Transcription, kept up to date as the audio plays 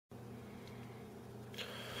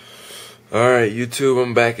Alright, YouTube,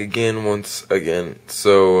 I'm back again once again.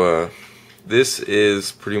 So, this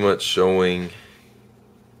is pretty much showing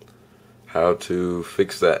how to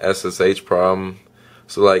fix that SSH problem.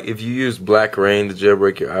 So, like, if you use Blackra1n to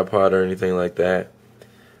jailbreak your iPod or anything like that,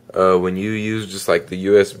 when you use just like the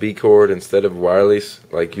USB cord instead of wireless,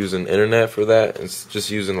 like using internet for that, it's just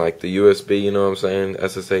using like the USB, you know what I'm saying,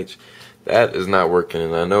 SSH, that is not working.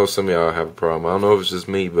 And I know some of y'all have a problem. I don't know if it's just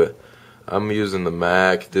me, but I'm using the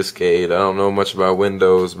Mac, Discade. I don't know much about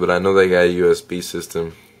Windows, but I know they got a USB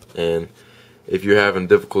system. And if you're having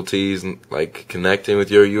difficulties like connecting with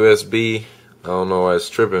your USB, I don't know why it's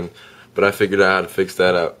tripping, but I figured out how to fix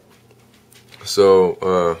that out.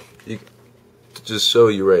 So, to just show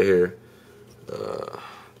you right here,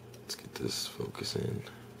 let's get this focus in.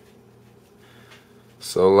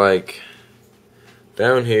 So, like,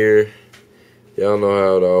 down here, y'all know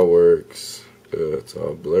how it all works. It's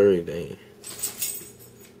all blurry, dang.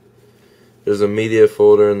 There's a media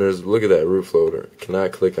folder and there's, look at that root folder.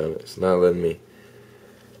 Cannot click on it. It's not letting me.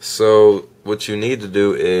 So what you need to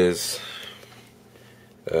do is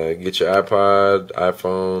get your iPod,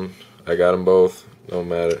 iPhone. I got them both. Don't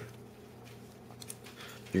matter.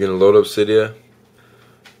 You're gonna load up Cydia.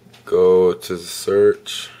 Go to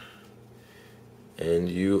search, and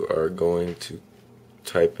you are going to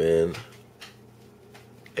type in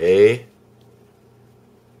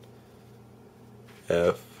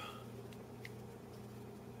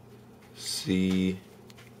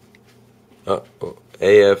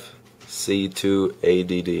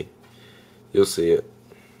You'll see it.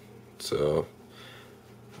 So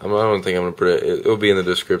I don't think I'm gonna put it. It'll be in the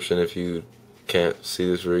description if you can't see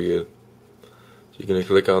this very good. So you're gonna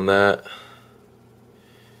click on that.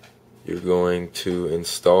 You're going to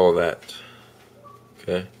install that.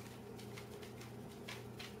 Okay.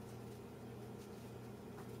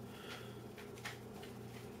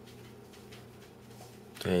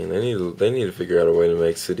 Dang, they need to figure out a way to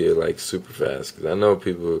make Cydia like super fast. Cause I know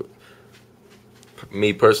people.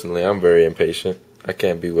 Me personally, I'm very impatient. I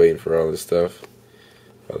can't be waiting for all this stuff.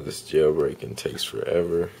 All this jailbreaking takes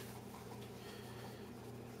forever.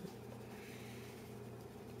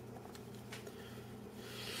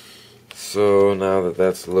 So now that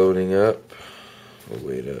that's loading up, we'll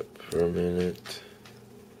wait up for a minute.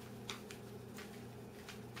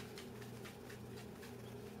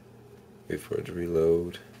 Wait for it to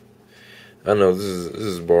reload. I know this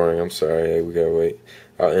is boring. I'm sorry. Hey, we gotta wait.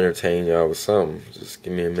 I'll entertain y'all with something. Just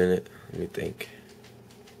give me a minute. Let me think.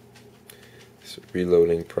 This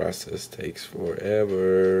reloading process takes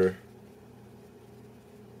forever.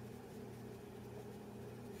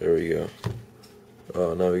 There we go.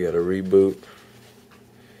 Oh, now we gotta reboot.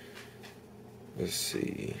 Let's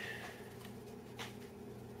see.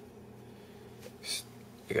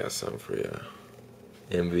 I got something for y'all.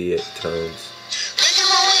 MV8 tones.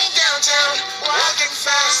 Making my way downtown, walking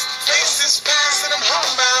fast, faces past, and I'm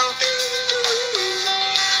homebound.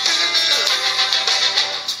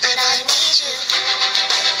 And I need you,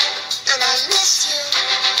 and I miss you,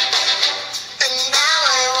 and now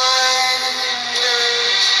I wonder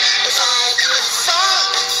if I could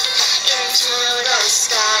fall into the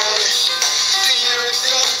sky. Do you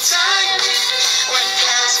think time went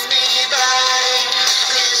past me by?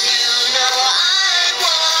 'Cause you know I'd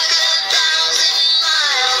walk 1,000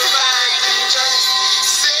 miles if I could just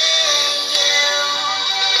see you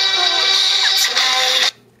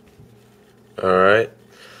tonight. Alright.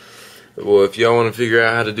 Well, if y'all want to figure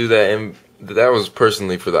out how to do that, and that was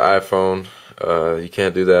personally for the iPhone. You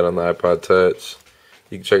can't do that on the iPod Touch.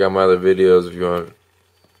 You can check out my other videos if you want to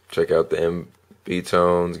check out the MB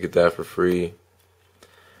tones, get that for free.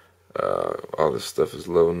 All this stuff is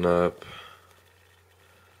loading up.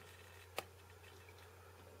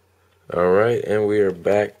 Alright, and we are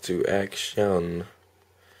back to action.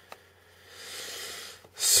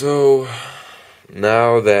 So,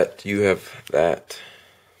 now that you have that,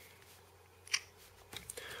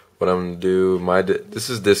 what I'm going to do, this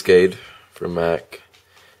is Discade for Mac.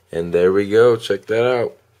 And there we go, check that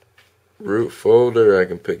out. Root folder, I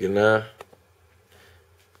can pick it now.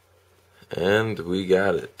 And we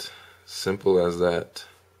got it. Simple as that.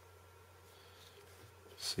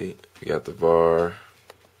 See, we got the var.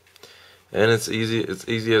 And it's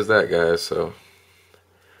easy as that, guys. So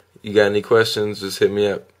you got any questions, just hit me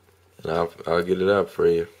up and I'll get it up for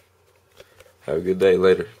you. Have a good day.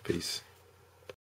 Later. Peace.